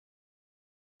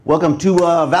Welcome to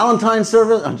Valentine's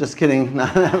service. I'm just kidding. All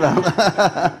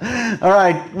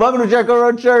right. Welcome to Jericho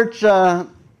Road Church.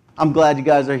 I'm glad you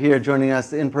guys are here joining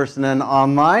us in person and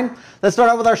online. Let's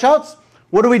start out with our shouts.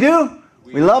 What do?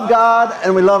 We love God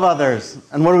and we love others.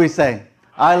 And what do we say?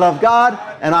 I love God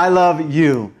and I love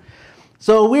you.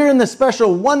 So we're in this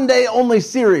special one day only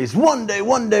series. One day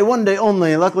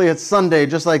only. Luckily it's Sunday,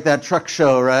 just like that truck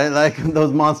show, right? Like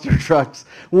those monster trucks.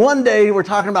 One day we're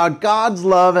talking about God's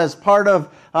love as part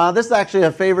of, this is actually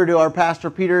a favor to our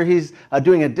pastor Peter. He's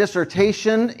doing a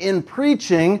dissertation in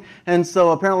preaching. And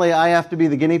so apparently I have to be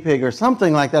the guinea pig or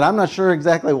something like that. I'm not sure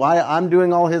exactly why I'm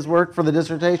doing all his work for the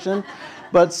dissertation.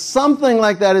 But something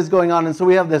like that is going on. And so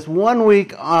we have this 1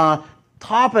 week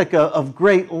topic of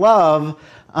great love.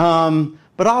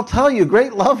 But I'll tell you,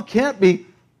 great love can't be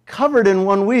covered in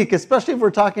 1 week, especially if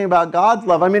we're talking about God's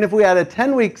love. I mean, if we had a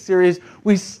 10-week series,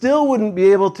 we still wouldn't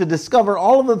be able to discover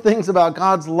all of the things about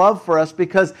God's love for us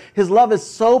because His love is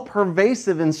so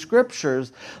pervasive in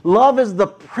Scriptures. Love is the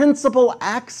principal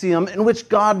axiom in which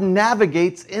God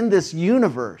navigates in this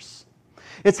universe.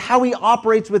 It's how He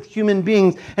operates with human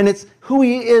beings, and it's who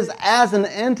He is as an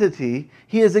entity.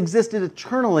 He has existed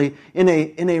eternally in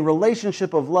a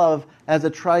relationship of love as a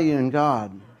triune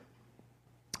God.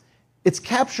 It's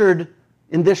captured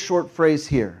in this short phrase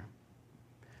here.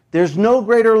 There's no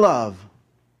greater love,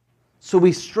 so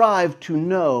we strive to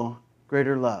know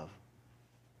greater love.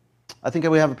 I think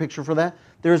we have a picture for that.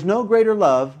 There is no greater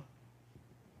love,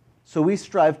 so we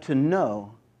strive to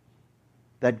know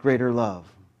that greater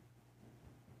love.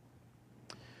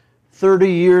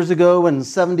 30 years ago and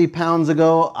 70 pounds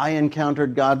ago, I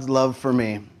encountered God's love for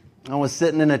me. I was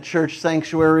sitting in a church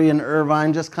sanctuary in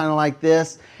Irvine, just kind of like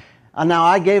this. Now,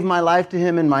 I gave my life to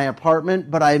Him in my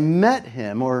apartment, but I met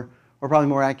Him, or probably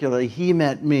more accurately, He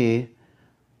met me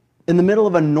in the middle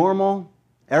of a normal,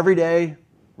 everyday,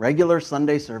 regular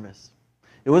Sunday service.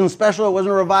 It wasn't special, it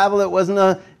wasn't a revival, it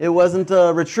wasn't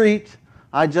a retreat.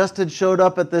 I just had showed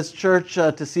up at this church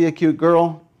to see a cute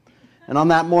girl. And on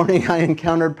that morning, I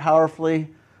encountered powerfully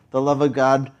the love of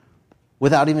God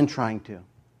without even trying to.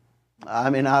 I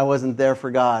mean, I wasn't there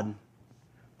for God,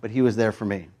 but He was there for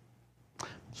me.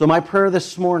 So my prayer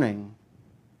this morning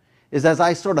is, as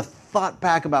I sort of thought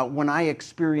back about when I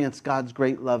experienced God's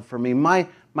great love for me, my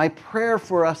prayer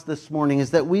for us this morning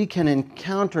is that we can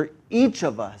encounter, each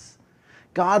of us,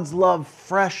 God's love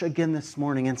fresh again this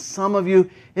morning. And some of you,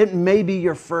 it may be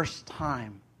your first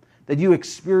time that you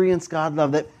experience God's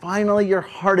love, that finally your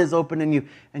heart is open and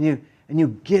you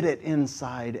get it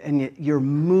inside and you're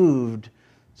moved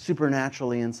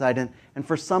supernaturally inside. And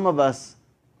for some of us,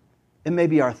 it may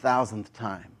be our 1,000th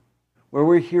time where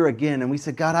we're here again and we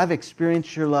say, God, I've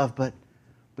experienced your love, but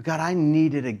God, I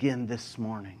need it again this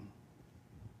morning.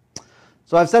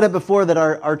 So I've said it before that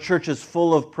our church is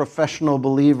full of professional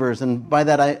believers, and by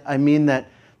that I mean that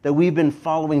we've been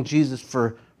following Jesus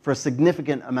for a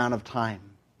significant amount of time.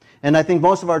 And I think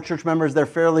most of our church members, they're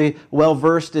fairly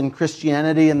well-versed in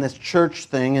Christianity and this church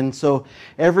thing. And so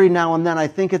every now and then, I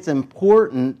think it's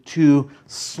important to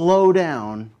slow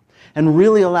down and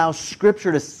really allow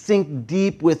Scripture to sink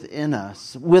deep within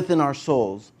us, within our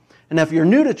souls. And if you're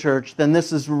new to church, then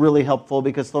this is really helpful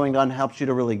because slowing down helps you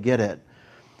to really get it,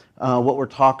 what we're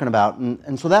talking about.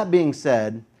 And so that being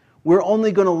said, we're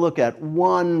only going to look at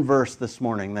one verse this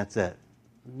morning. That's it.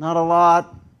 Not a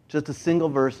lot, just a single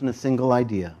verse and a single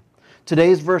idea.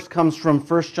 Today's verse comes from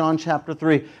 1 John chapter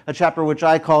 3, a chapter which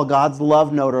I call God's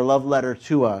love note or love letter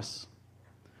to us.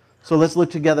 So let's look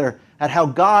together at how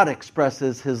God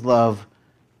expresses His love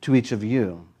to each of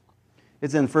you.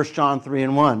 It's in 1 John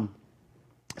 3:1.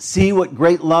 See what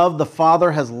great love the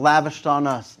Father has lavished on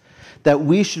us, that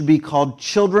we should be called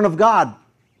children of God.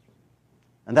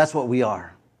 And that's what we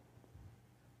are.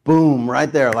 Boom,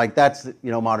 right there. Like that's,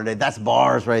 modern day. That's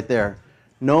bars right there.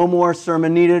 No more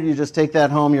sermon needed. You just take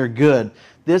that home. You're good.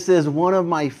 This is one of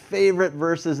my favorite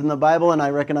verses in the Bible, and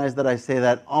I recognize that I say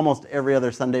that almost every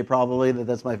other Sunday probably,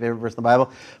 that's my favorite verse in the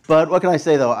Bible. But what can I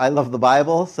say, though? I love the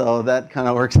Bible, so that kind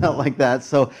of works out like that.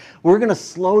 So we're going to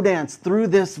slow dance through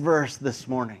this verse this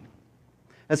morning.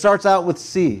 It starts out with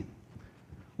C.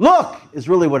 Look is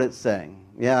really what it's saying.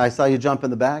 Yeah, I saw you jump in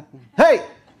the back. Hey,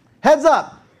 heads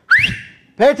up.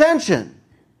 Pay attention.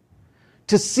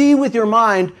 To see with your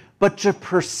mind, but to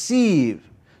perceive,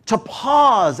 to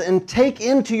pause and take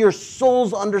into your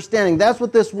soul's understanding. That's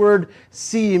what this word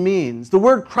see means. The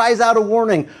word cries out a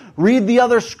warning. Read the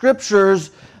other scriptures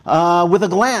with a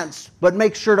glance, but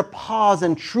make sure to pause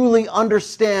and truly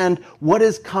understand what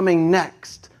is coming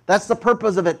next. That's the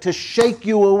purpose of it, to shake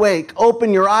you awake.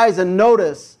 Open your eyes and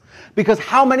notice. Because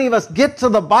how many of us get to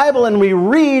the Bible and we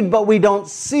read, but we don't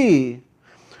see?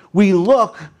 We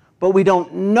look, but we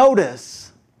don't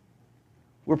notice.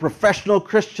 We're professional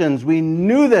Christians. We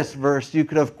knew this verse. You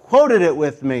could have quoted it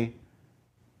with me.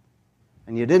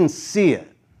 And you didn't see it.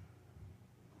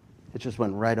 It just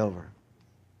went right over.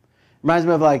 Reminds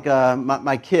me of like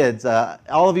my kids.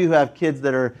 All of you who have kids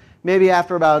that are maybe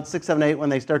after about 6, 7, 8, when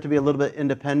they start to be a little bit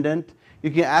independent,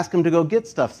 you can ask them to go get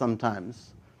stuff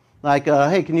sometimes. Like,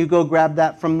 hey, can you go grab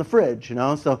that from the fridge?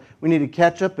 So we needed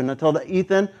ketchup, and I told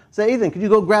Ethan, Ethan, could you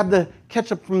go grab the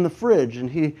ketchup from the fridge? And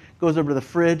he goes over to the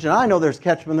fridge, and I know there's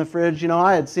ketchup in the fridge.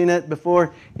 I had seen it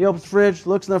before. He opens the fridge,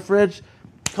 looks in the fridge,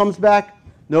 comes back,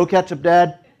 no ketchup,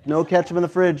 Dad. No ketchup in the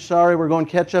fridge. Sorry, we're going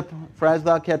ketchup, fries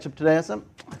without ketchup today. I said,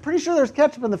 I'm pretty sure there's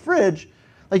ketchup in the fridge.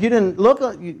 Like, you didn't look,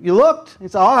 you looked? He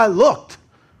said, I looked.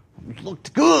 It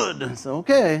looked good. I said,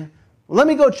 okay. Well, let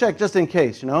me go check just in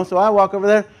case, So I walk over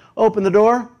there, open the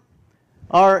door.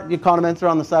 Our condiments are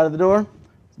on the side of the door.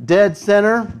 Dead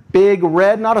center, big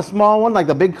red, not a small one, like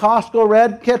the big Costco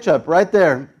red, ketchup right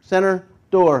there, center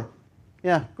door.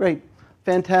 Yeah, great,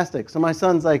 fantastic. So my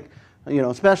son's like,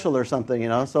 special or something,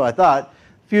 So I thought,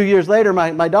 a few years later,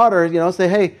 my daughter, say,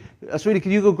 hey, sweetie,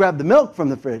 can you go grab the milk from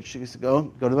the fridge? She used to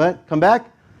go to that, come back.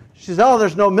 She says, oh,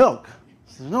 there's no milk.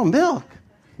 I said, no milk?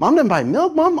 Mom didn't buy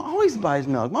milk. Mom always buys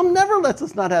milk. Mom never lets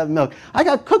us not have milk. I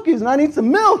got cookies and I need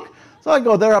some milk. So I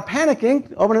go there, I'm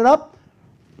panicking, open it up.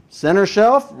 Center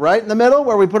shelf, right in the middle,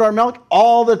 where we put our milk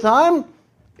all the time,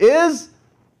 is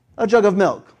a jug of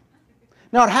milk.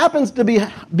 Now, it happens to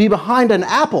be behind an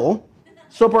apple,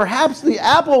 so perhaps the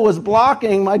apple was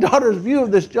blocking my daughter's view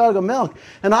of this jug of milk.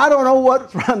 And I don't know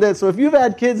what's around it. So if you've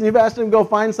had kids and you've asked them to go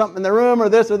find something in their room or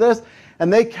this,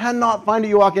 and they cannot find it,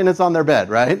 you walk in, it's on their bed,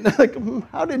 right? Like,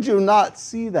 how did you not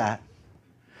see that?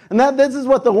 And this is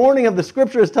what the warning of the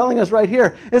Scripture is telling us right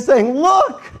here. It's saying,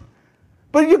 look,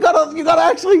 but you gotta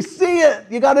actually see it.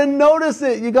 You gotta notice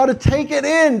it. You gotta take it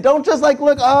in. Don't just like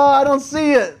look, I don't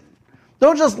see it.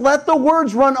 Don't just let the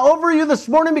words run over you this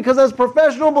morning, because as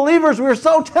professional believers, we're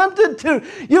so tempted to.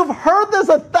 You've heard this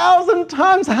 1,000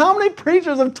 times. How many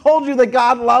preachers have told you that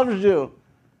God loves you?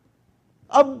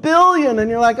 1 billion. And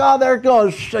you're like, there it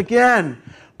goes again.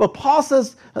 But Paul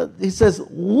says, he says,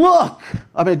 look.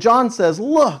 John says,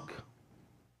 look.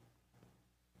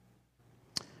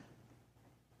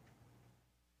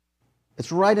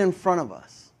 It's right in front of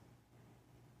us.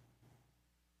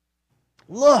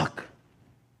 Look.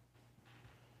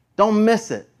 Don't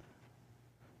miss it.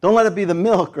 Don't let it be the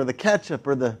milk or the ketchup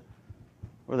or the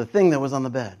thing that was on the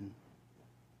bed.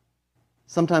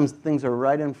 Sometimes things are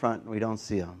right in front and we don't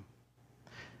see them.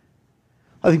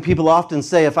 I think people often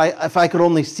say, if I could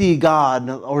only see God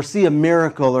or see a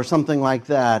miracle or something like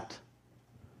that.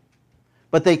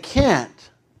 But they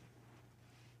can't,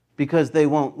 because they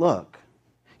won't look.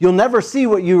 You'll never see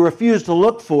what you refuse to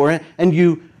look for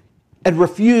and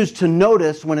refuse to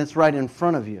notice when it's right in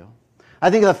front of you. I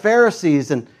think of the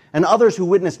Pharisees and others who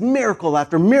witnessed miracle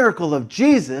after miracle of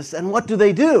Jesus, and what do?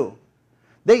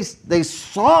 They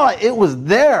saw it was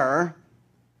there,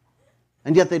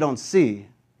 and yet they don't see.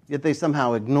 Yet they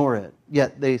somehow ignore it.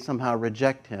 Yet they somehow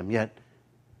reject him. Yet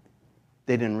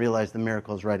they didn't realize the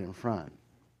miracle is right in front.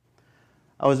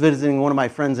 I was visiting one of my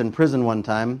friends in prison one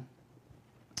time.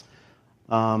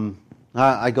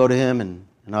 I go to him, and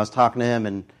I was talking to him,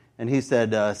 and he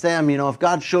said, Sam, if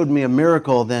God showed me a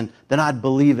miracle, then I'd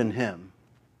believe in him.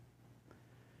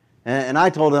 And I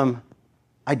told him,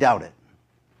 I doubt it.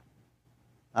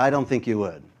 I don't think you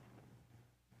would.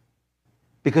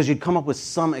 Because you'd come up with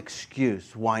some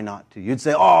excuse why not to. You'd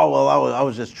say, oh, well, I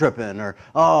was just tripping, or,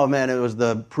 oh, man, it was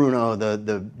the Pruno,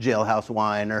 the jailhouse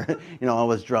wine, or, I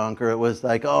was drunk, or it was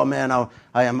like, oh, man,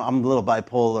 I'm a little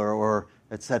bipolar, or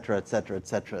et cetera, et cetera, et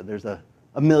cetera. There's a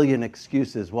million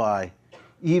excuses why,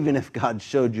 even if God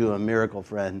showed you a miracle,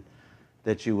 friend,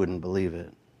 that you wouldn't believe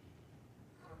it.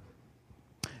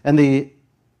 And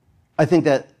I think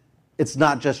that it's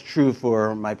not just true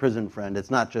for my prison friend.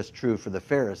 It's not just true for the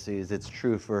Pharisees. It's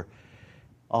true for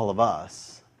all of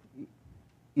us.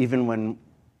 Even when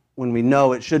we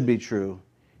know it should be true,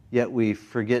 yet we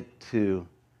forget to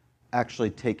actually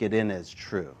take it in as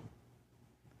true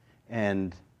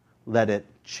and let it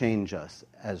change us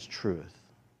as truth.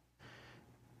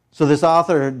 So this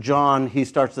author, John, he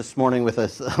starts this morning with a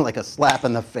slap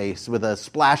in the face, with a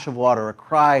splash of water, a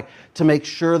cry to make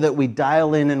sure that we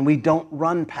dial in and we don't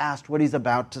run past what he's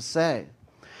about to say.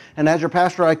 And as your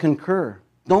pastor, I concur.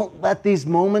 Don't let these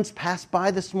moments pass by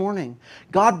this morning.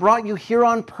 God brought you here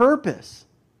on purpose.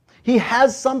 He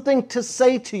has something to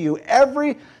say to you,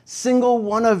 every single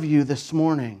one of you this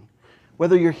morning,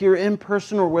 whether you're here in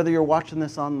person or whether you're watching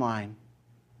this online.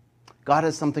 God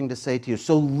has something to say to you.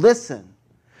 So listen.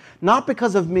 not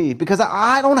because of me, because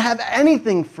I don't have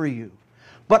anything for you.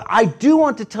 But I do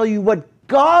want to tell you what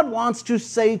God wants to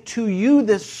say to you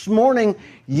this morning,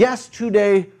 yes,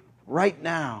 today, right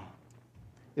now,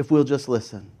 if we'll just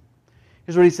listen.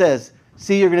 Here's what he says.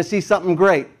 See, you're going to see something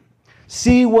great.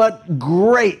 See what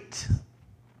great.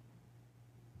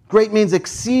 Great means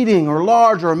exceeding or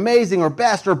large or amazing or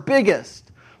best or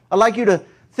biggest. I'd like you to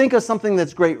think of something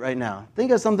that's great right now.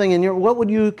 Think of something what would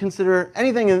you consider,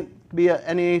 anything, it could be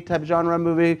any type of genre,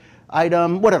 movie,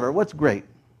 item, whatever. What's great?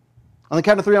 On the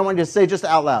count of 3, I want you to say just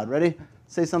out loud. Ready?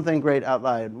 Say something great out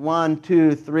loud. 1,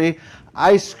 2, 3.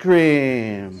 Ice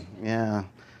cream. Yeah.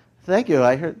 Thank you.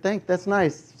 That's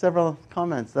nice. Several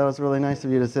comments. That was really nice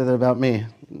of you to say that about me.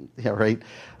 Yeah, right.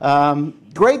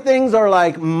 Great things are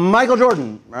like Michael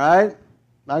Jordan, right?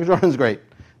 Michael Jordan's great.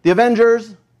 The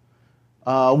Avengers,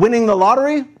 winning the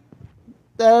lottery,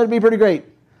 that'd be pretty great.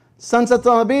 Sunsets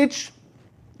on the beach,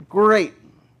 great.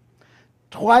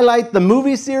 Twilight, the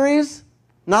movie series,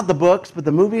 not the books, but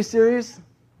the movie series.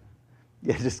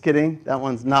 Yeah, just kidding. That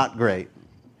one's not great.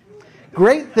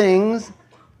 Great things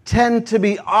tend to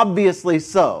be obviously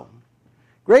so.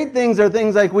 Great things are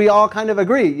things like we all kind of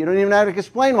agree. You don't even have to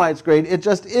explain why it's great. It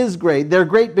just is great. They're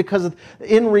great because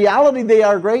in reality they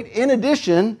are great in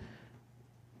addition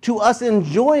to us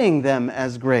enjoying them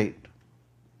as great.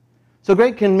 So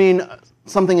great can mean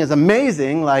something as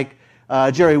amazing like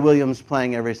Jerry Williams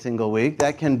playing every single week.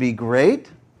 That can be great.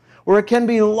 Or it can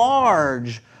be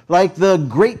large like the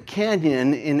Great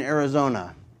Canyon in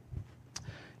Arizona.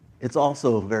 It's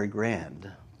also very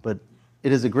grand, but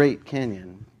it is a great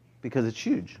canyon because it's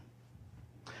huge.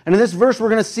 And in this verse, we're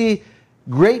going to see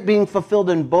great being fulfilled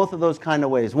in both of those kind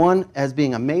of ways. One as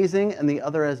being amazing and the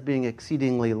other as being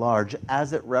exceedingly large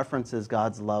as it references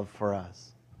God's love for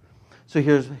us. So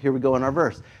here we go in our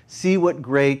verse. See what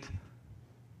great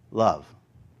love.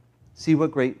 See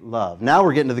what great love. Now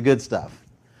we're getting to the good stuff.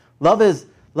 Love is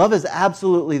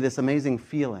absolutely this amazing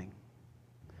feeling.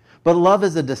 But love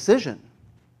is a decision.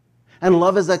 And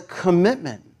love is a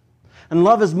commitment. And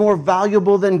love is more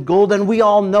valuable than gold, and we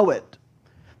all know it.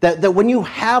 That when you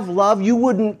have love, you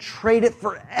wouldn't trade it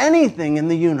for anything in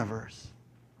the universe.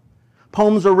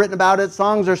 Poems are written about it,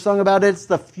 songs are sung about it. It's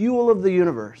the fuel of the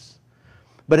universe.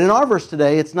 But in our verse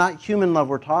today, it's not human love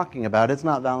we're talking about. It's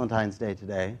not Valentine's Day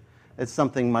today. It's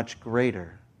something much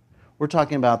greater. We're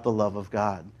talking about the love of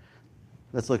God.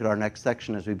 Let's look at our next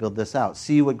section as we build this out.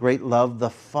 See what great love the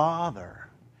Father.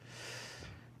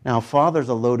 Now, Father's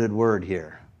a loaded word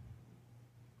here,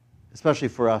 especially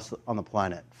for us on the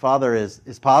planet. Father is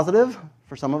positive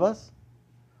for some of us.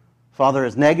 Father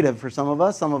is negative for some of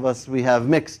us. Some of us, we have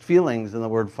mixed feelings in the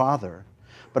word Father.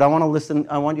 But I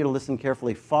want you to listen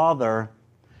carefully. Father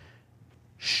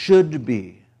should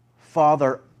be,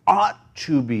 Father ought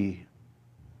to be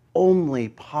only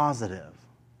positive.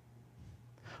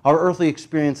 Our earthly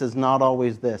experience is not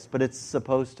always this, but it's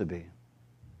supposed to be.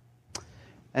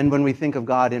 And when we think of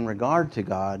God in regard to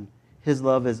God, His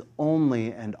love is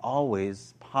only and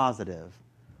always positive,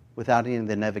 without any of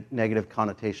the negative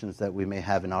connotations that we may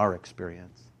have in our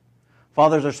experience.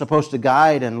 Fathers are supposed to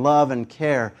guide and love and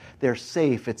care. They're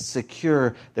safe, it's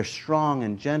secure, they're strong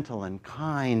and gentle and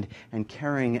kind and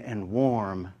caring and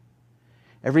warm.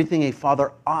 Everything a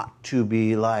father ought to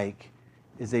be like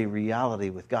is a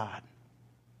reality with God.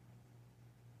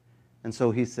 And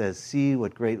so he says, see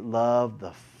what great love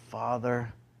the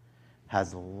Father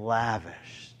has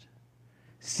lavished.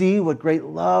 See what great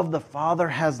love the Father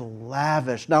has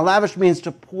lavished. Now, lavish means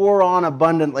to pour on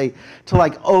abundantly,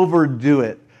 to overdo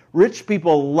it. Rich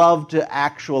people love to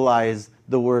actualize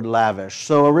the word lavish.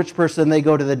 So a rich person, they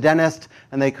go to the dentist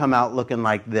and they come out looking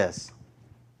like this.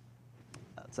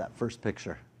 That's that first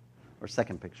picture. Or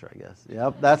second picture, I guess.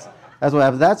 Yep, that's what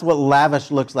happens. That's what lavish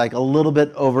looks like, a little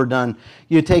bit overdone.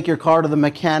 You take your car to the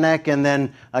mechanic, and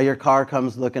then your car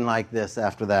comes looking like this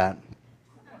after that.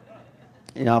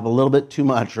 A little bit too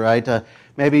much, right?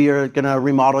 Maybe you're going to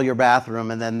remodel your bathroom,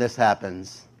 and then this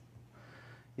happens.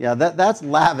 Yeah, that's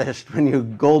lavished when you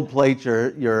gold plate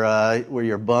your where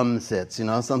your bum sits,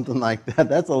 something like that.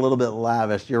 That's a little bit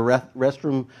lavish. Your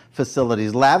restroom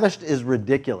facilities. Lavished is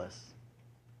ridiculous.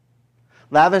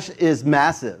 Lavish is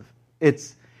massive.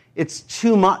 It's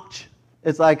too much.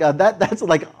 It's that's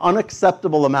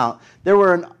unacceptable amount. There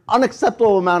were an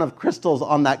unacceptable amount of crystals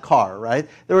on that car, right?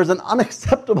 There was an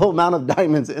unacceptable amount of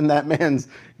diamonds in that man's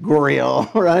grill,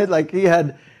 right? He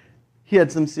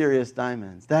had some serious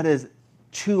diamonds. That is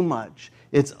too much.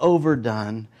 It's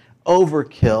overdone,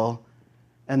 overkill,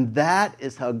 and that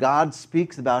is how God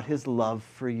speaks about His love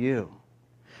for you.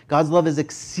 God's love is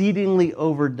exceedingly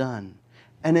overdone.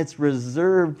 And it's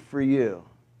reserved for you.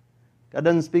 God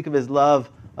doesn't speak of His love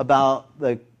about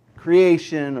the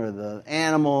creation or the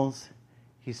animals.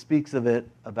 He speaks of it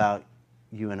about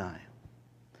you and I.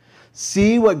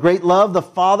 See what great love the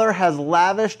Father has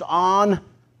lavished on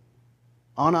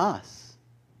us.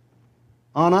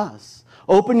 On us.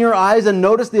 Open your eyes and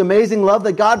notice the amazing love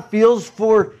that God feels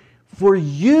for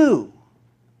you.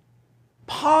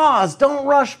 Pause. Don't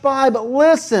rush by, but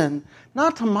listen.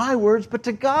 Not to my words, but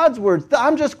to God's words.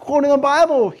 I'm just quoting the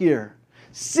Bible here.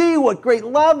 See what great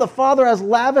love the Father has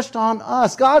lavished on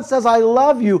us. God says, I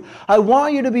love you. I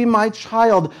want you to be my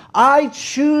child. I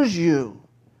choose you.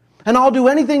 And I'll do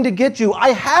anything to get you. I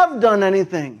have done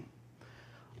anything.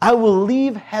 I will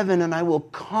leave heaven and I will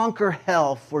conquer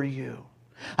hell for you.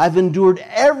 I've endured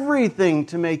everything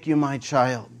to make you my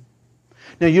child.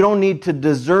 Now, you don't need to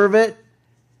deserve it,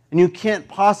 and you can't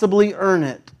possibly earn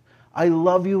it. I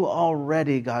love you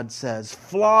already, God says.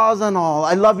 Flaws and all.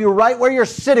 I love you right where you're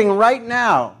sitting right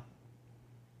now.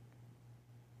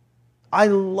 I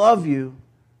love you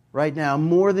right now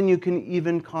more than you can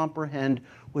even comprehend,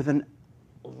 with an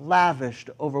lavished,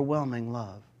 overwhelming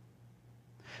love.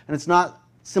 And it's not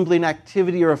simply an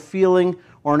activity or a feeling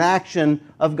or an action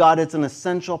of God. It's an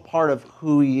essential part of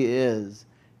who He is.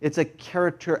 It's a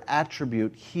character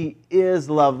attribute. He is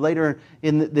love. Later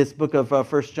in this book of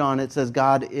 1 John, it says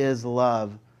God is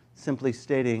love, simply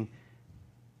stating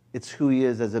it's who He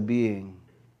is as a being.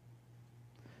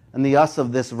 And the us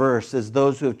of this verse is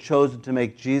those who have chosen to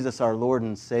make Jesus our Lord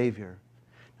and Savior.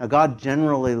 Now, God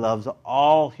generally loves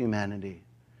all humanity,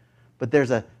 but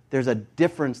there's a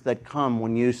difference that comes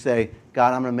when you say,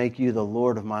 God, I'm going to make you the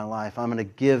Lord of my life. I'm going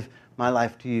to give my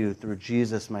life to you through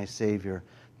Jesus, my Savior.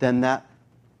 Then that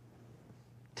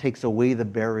takes away the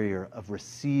barrier of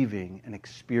receiving and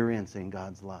experiencing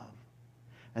God's love.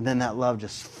 And then that love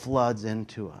just floods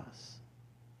into us.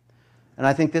 And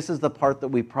I think this is the part that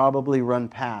we probably run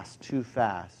past too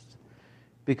fast.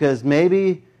 Because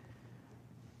maybe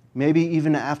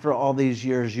even after all these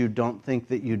years, you don't think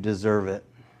that you deserve it.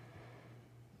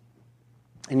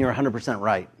 And you're 100%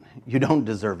 right. You don't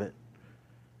deserve it.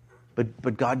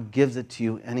 But God gives it to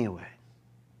you anyway.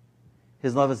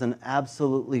 His love is an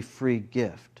absolutely free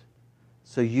gift.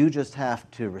 So you just have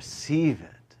to receive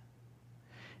it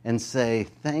and say,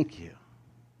 thank you.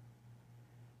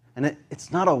 And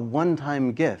it's not a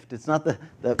one-time gift. It's not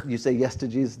that you say yes to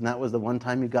Jesus and that was the one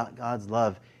time you got God's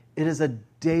love. It is a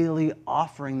daily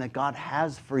offering that God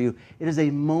has for you. It is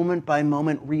a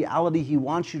moment-by-moment reality He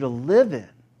wants you to live in.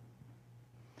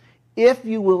 If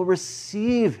you will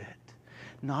receive it,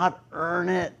 not earn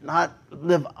it, not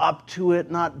live up to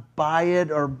it, not buy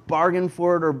it or bargain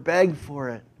for it or beg for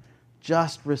it,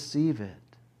 just receive it.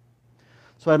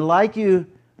 So I'd like to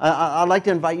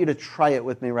invite you to try it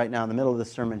with me right now in the middle of the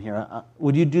sermon here.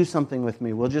 Would you do something with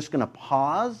me? We're just going to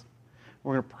pause.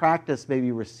 We're going to practice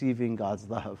maybe receiving God's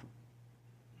love.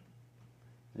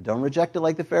 Don't reject it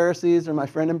like the Pharisees or my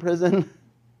friend in prison.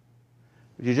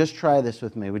 Would you just try this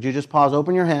with me? Would you just pause,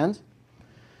 open your hands,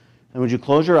 and would you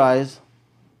close your eyes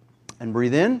and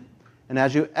breathe in? And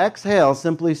as you exhale,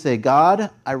 simply say, God,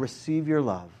 I receive your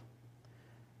love.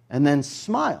 And then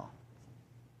smile.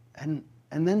 And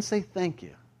then say thank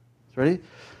you. Ready?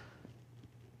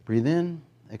 Breathe in,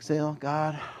 exhale,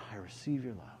 God, I receive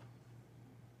your love.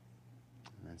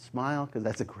 And then smile, because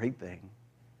that's a great thing.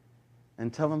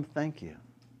 And tell them thank you.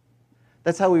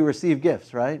 That's how we receive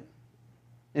gifts, right?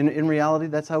 In reality,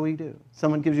 that's how we do.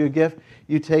 Someone gives you a gift,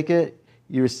 you take it,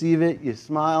 you receive it, you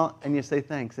smile, and you say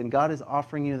thanks. And God is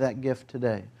offering you that gift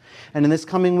today. And in this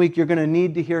coming week, you're going to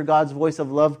need to hear God's voice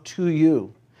of love to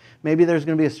you. Maybe there's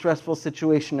going to be a stressful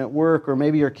situation at work, or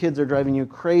maybe your kids are driving you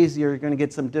crazy, or you're going to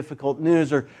get some difficult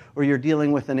news, or you're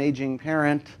dealing with an aging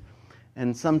parent,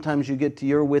 and sometimes you get to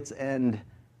your wit's end,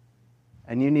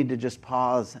 and you need to just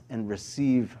pause and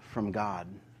receive from God.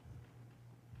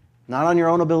 Not on your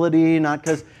own ability, not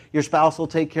because your spouse will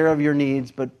take care of your needs,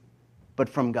 but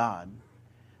from God.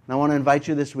 And I want to invite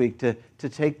you this week to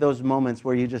take those moments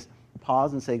where you just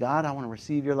pause and say, God, I want to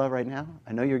receive your love right now.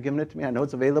 I know you're giving it to me. I know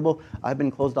it's available. I've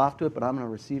been closed off to it, but I'm going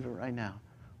to receive it right now.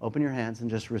 Open your hands and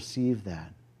just receive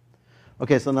that.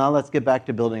 Okay, so now let's get back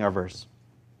to building our verse.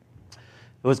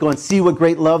 It was going, see what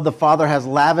great love the Father has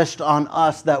lavished on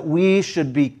us, that we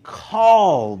should be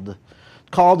called.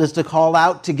 Called is to call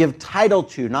out, to give title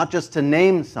to, not just to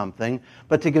name something,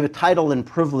 but to give a title and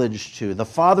privilege to. The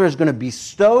Father is going to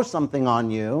bestow something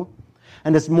on you,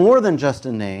 and it's more than just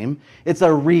a name. It's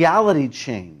a reality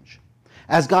change.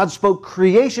 As God spoke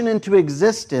creation into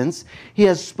existence, He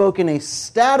has spoken a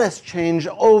status change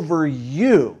over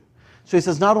you. So He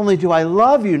says, not only do I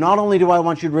love you, not only do I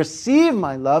want you to receive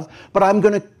my love, but I'm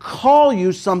going to call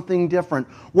you something different.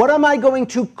 What am I going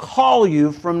to call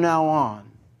you from now on?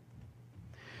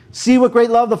 See what great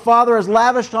love the Father has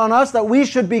lavished on us, that we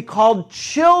should be called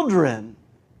children.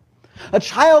 A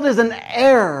child is an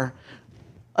heir.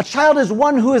 A child is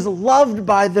one who is loved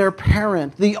by their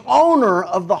parent, the owner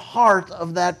of the heart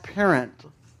of that parent.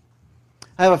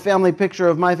 I have a family picture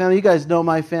of my family. You guys know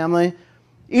my family.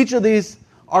 Each of these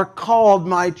are called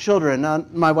my children. Now,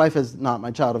 my wife is not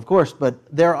my child, of course, but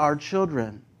there are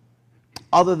children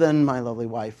other than my lovely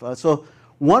wife. So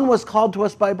one was called to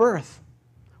us by birth.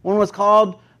 One was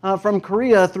called from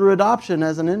Korea through adoption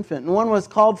as an infant. And one was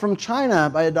called from China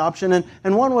by adoption.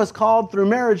 And one was called through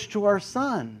marriage to our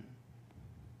son.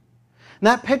 And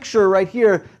that picture right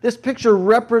here, this picture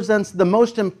represents the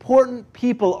most important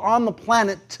people on the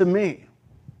planet to me.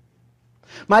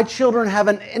 My children have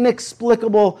an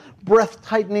inexplicable,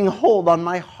 breath-tightening hold on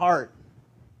my heart.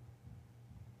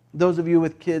 Those of you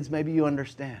with kids, maybe you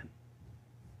understand.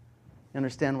 You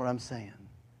understand what I'm saying?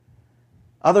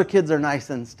 Other kids are nice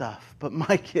and stuff, but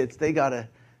my kids, they got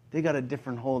a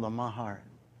different hold on my heart.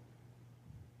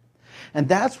 And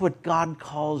that's what God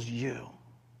calls you.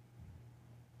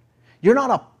 You're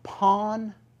not a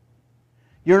pawn.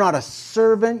 You're not a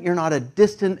servant. You're not a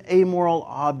distant, amoral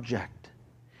object.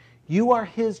 You are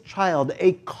His child,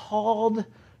 a called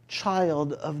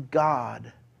child of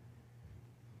God.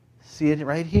 See it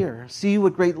right here. See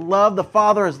what great love the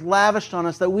Father has lavished on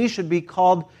us, that we should be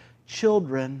called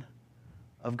children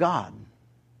of God.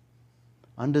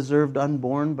 Undeserved,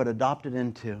 unborn, but adopted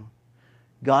into.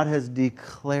 God has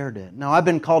declared it. Now, I've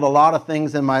been called a lot of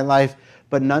things in my life,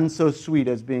 but none so sweet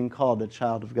as being called a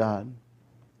child of God.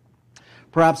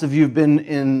 Perhaps if you've been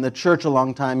in the church a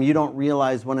long time, you don't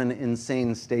realize what an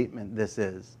insane statement this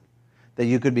is. That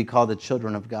you could be called the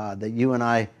children of God. That you and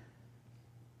I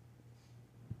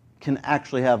can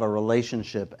actually have a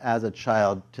relationship as a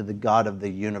child to the God of the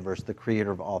universe, the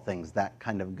creator of all things, that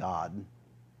kind of God.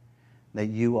 That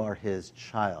you are His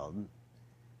child.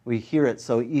 We hear it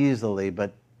so easily,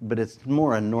 but it's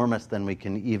more enormous than we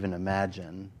can even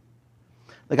imagine.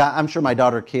 Like I'm sure my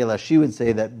daughter Kayla, she would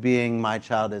say that being my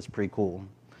child is pretty cool.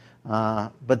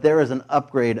 But there is an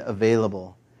upgrade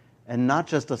available, and not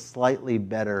just a slightly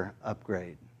better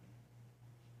upgrade.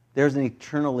 There's an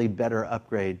eternally better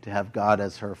upgrade to have God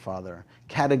as her Father.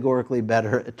 Categorically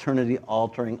better,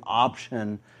 eternity-altering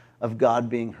option of God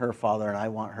being her Father, and I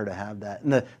want her to have that.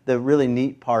 And the really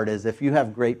neat part is if you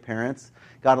have great parents,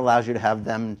 God allows you to have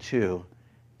them too,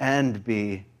 and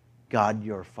be God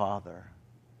your Father.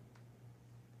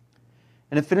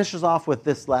 And it finishes off with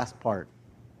this last part.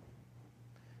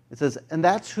 It says, and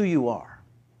that's who you are.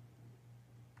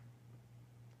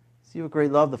 See what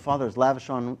great love the Father has lavished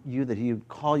on you, that He would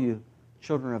call you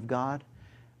children of God.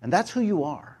 And that's who you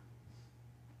are.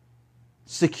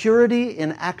 Security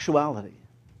in actuality.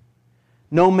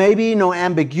 No maybe, no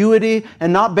ambiguity,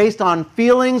 and not based on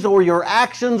feelings or your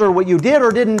actions or what you did or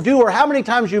didn't do or how many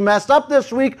times you messed up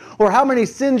this week or how many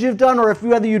sins you've done or if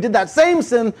whether you did that same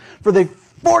sin for the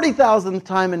 40,000th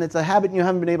time and it's a habit and you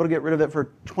haven't been able to get rid of it for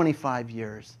 25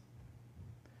 years.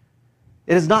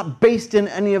 It is not based in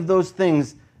any of those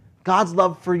things. God's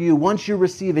love for you, once you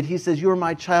receive it, He says, you're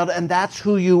my child, and that's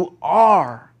who you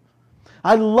are.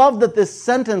 I love that this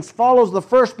sentence follows the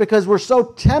first because we're so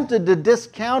tempted to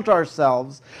discount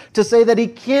ourselves, to say that He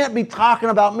can't be talking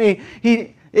about me.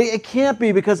 It can't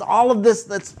be because all of this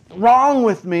that's wrong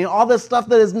with me, all this stuff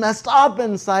that is messed up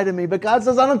inside of me. But God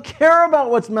says, I don't care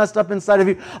about what's messed up inside of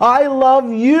you. I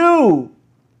love you.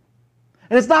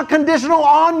 And it's not conditional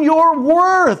on your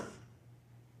worth.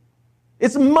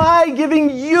 It's my giving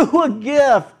you a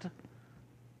gift.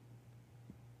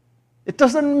 It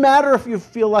doesn't matter if you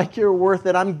feel like you're worth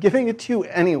it. I'm giving it to you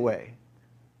anyway.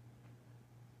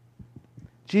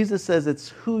 Jesus says it's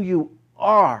who you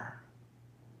are.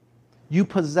 You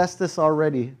possess this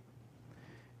already.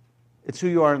 It's who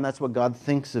you are, and that's what God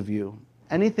thinks of you.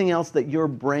 Anything else that your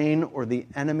brain or the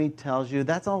enemy tells you,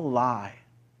 that's a lie.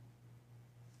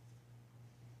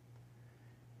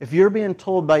 If you're being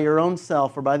told by your own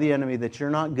self or by the enemy that you're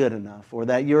not good enough, or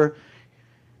that you're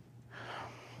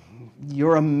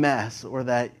a mess, or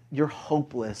that you're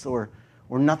hopeless, or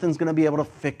nothing's going to be able to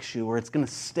fix you, or it's going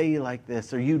to stay like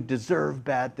this, or you deserve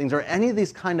bad things, or any of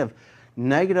these kind of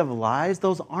negative lies,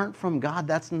 those aren't from God.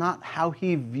 That's not how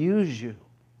He views you.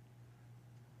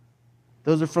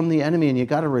 Those are from the enemy, and you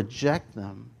got to reject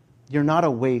them. You're not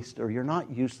a waste, or you're not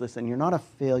useless, and you're not a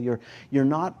failure. You're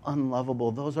not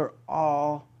unlovable. Those are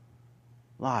all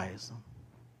lies.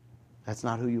 That's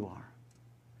not who you are.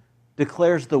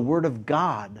 Declares the Word of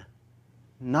God,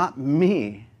 not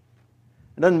me.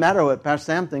 It doesn't matter what Pastor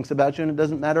Sam thinks about you, and it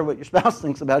doesn't matter what your spouse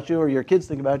thinks about you, or your kids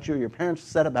think about you, or your parents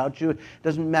said about you. It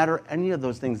doesn't matter any of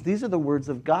those things. These are the words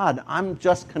of God. I'm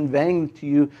just conveying to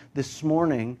you this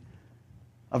morning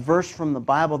a verse from the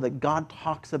Bible that God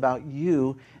talks about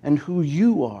you and who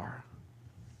you are.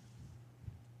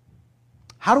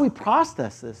 How do we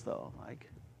process this, though?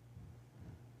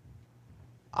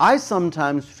 I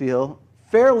sometimes feel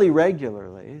fairly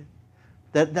regularly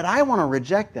that I want to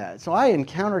reject that. So I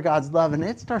encounter God's love, and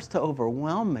it starts to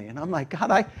overwhelm me. And I'm like,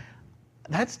 God,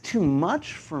 that's too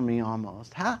much for me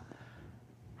almost. How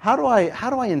do I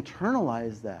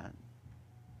internalize that?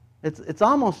 It's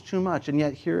almost too much, and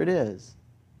yet here it is.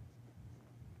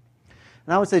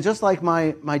 And I would say, just like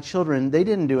my children, they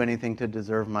didn't do anything to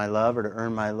deserve my love or to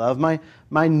earn my love.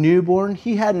 My newborn,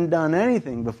 he hadn't done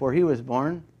anything before he was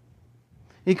born.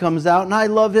 He comes out, and I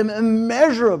love him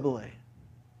immeasurably.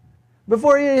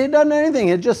 Before he had done anything, he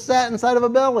had just sat inside of a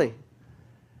belly.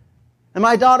 And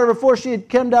my daughter, before she had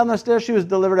come down the stairs, she was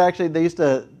delivered. Actually,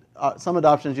 some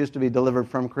adoptions used to be delivered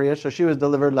from Korea, so she was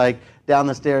delivered down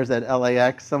the stairs at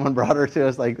LAX. Someone brought her to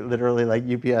us,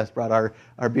 literally UPS brought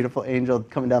our beautiful angel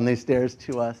coming down these stairs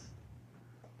to us.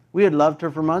 We had loved her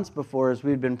for months before as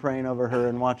we'd been praying over her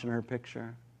and watching her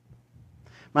picture.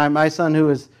 My son, who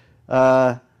was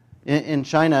in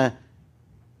China,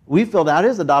 we filled out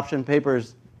his adoption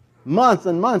papers months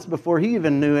and months before he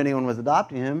even knew anyone was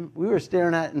adopting him. We were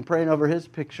staring at and praying over his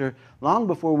picture long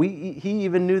before he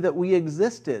even knew that we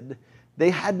existed. They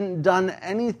hadn't done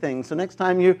anything. So next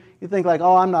time you think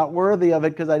oh, I'm not worthy of it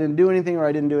because I didn't do anything, or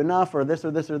I didn't do enough, or this or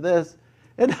this or this.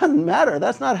 It doesn't matter.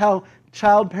 That's not how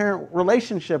child-parent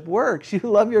relationship works. You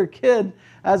love your kid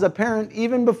as a parent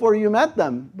even before you met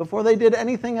them. Before they did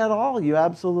anything at all, you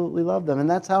absolutely love them. And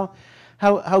that's how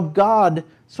God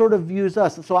sort of views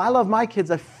us. So I love my kids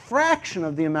a fraction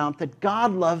of the amount that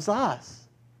God loves us.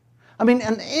 I mean,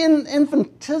 an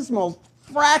infinitesimal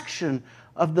fraction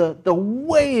of the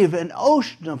wave and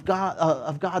ocean of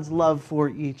God's love for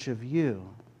each of you.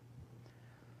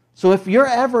 So if you're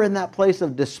ever in that place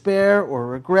of despair or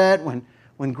regret,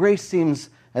 when grace seems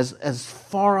as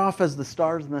far off as the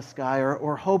stars in the sky,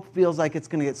 or hope feels like it's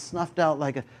going to get snuffed out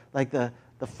like the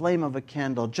flame of a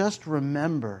candle, just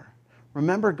remember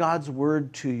God's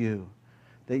word to you,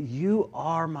 that you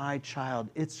are my child.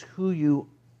 It's who you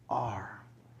are,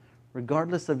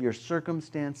 regardless of your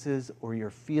circumstances or your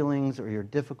feelings or your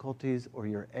difficulties or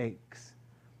your aches.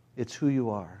 It's who you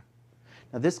are.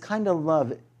 Now, this kind of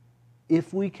love,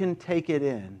 if we can take it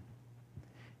in,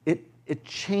 it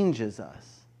changes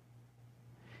us.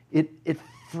 It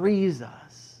frees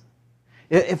us.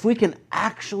 If we can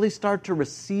actually start to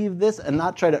receive this and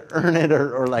not try to earn it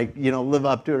or live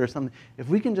up to it or something, if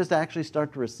we can just actually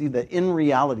start to receive that in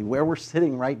reality, where we're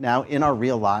sitting right now in our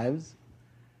real lives,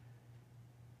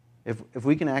 if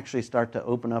we can actually start to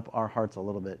open up our hearts a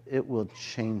little bit, it will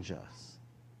change us.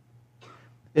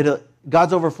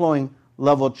 God's overflowing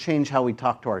love will change how we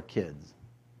talk to our kids.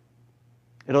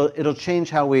 It'll change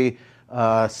how we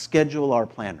schedule our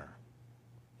planner.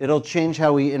 It'll change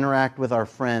how we interact with our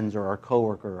friends or our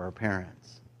coworker or our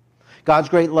parents. God's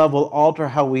great love will alter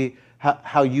how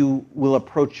you will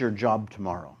approach your job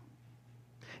tomorrow.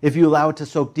 If you allow it to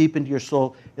soak deep into your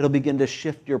soul, it'll begin to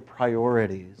shift your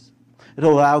priorities.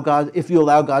 If you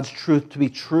allow God's truth to be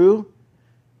true,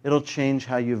 it'll change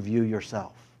how you view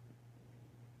yourself.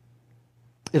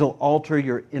 It'll alter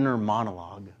your inner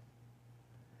monologue.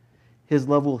 His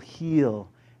love will heal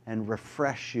and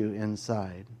refresh you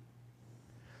inside.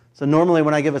 So normally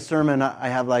when I give a sermon, I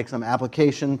have some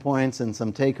application points and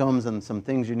some take-homes and some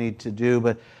things you need to do,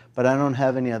 but I don't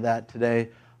have any of that today.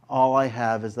 All I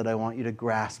have is that I want you to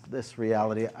grasp this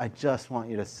reality. I just want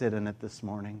you to sit in it this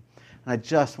morning. And I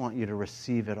just want you to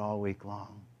receive it all week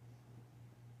long.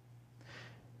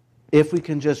 If we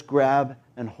can just grab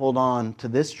and hold on to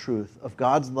this truth of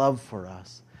God's love for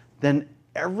us, then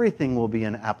everything will be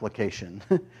an application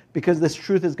because this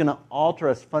truth is going to alter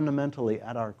us fundamentally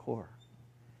at our core.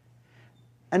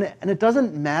 And it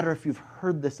doesn't matter if you've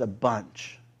heard this a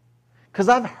bunch, because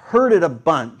I've heard it a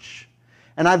bunch,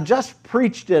 and I've just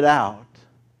preached it out.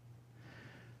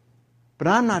 But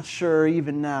I'm not sure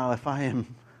even now if I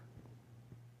am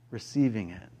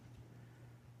receiving it.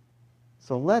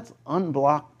 So let's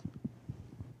unblock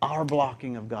our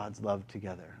blocking of God's love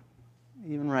together,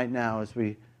 even right now as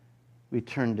we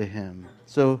turn to Him.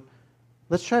 So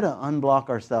let's try to unblock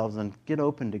ourselves and get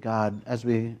open to God as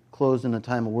we close in a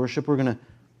time of worship. We're going to,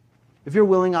 if you're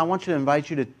willing, I want to invite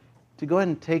you to go ahead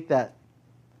and take that,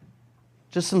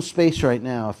 just some space right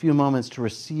now, a few moments to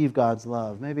receive God's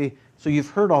love. Maybe, so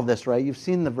you've heard all this, right? You've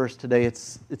seen the verse today.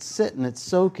 It's sitting, it's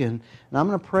soaking, and I'm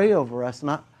going to pray over us.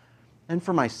 And and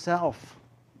for myself.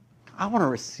 I want to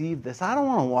receive this. I don't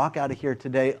want to walk out of here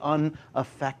today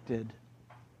unaffected.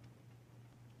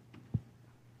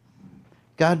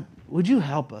 God, would you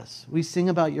help us? We sing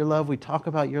about your love, we talk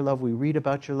about your love, we read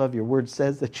about your love, your word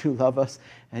says that you love us,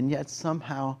 and yet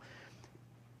somehow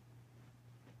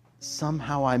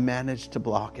I manage to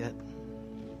block it.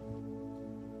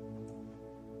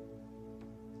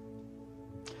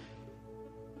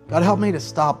 God, help me to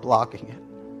stop blocking it.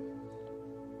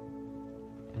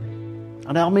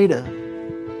 And help me to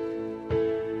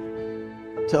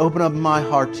open up my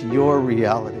heart to your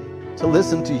reality, to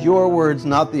listen to your words,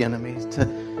 not the enemy's, to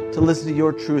listen to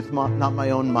your truth, not my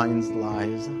own mind's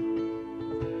lies.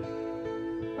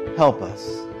 Help us.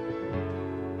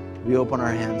 We open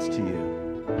our hands to you.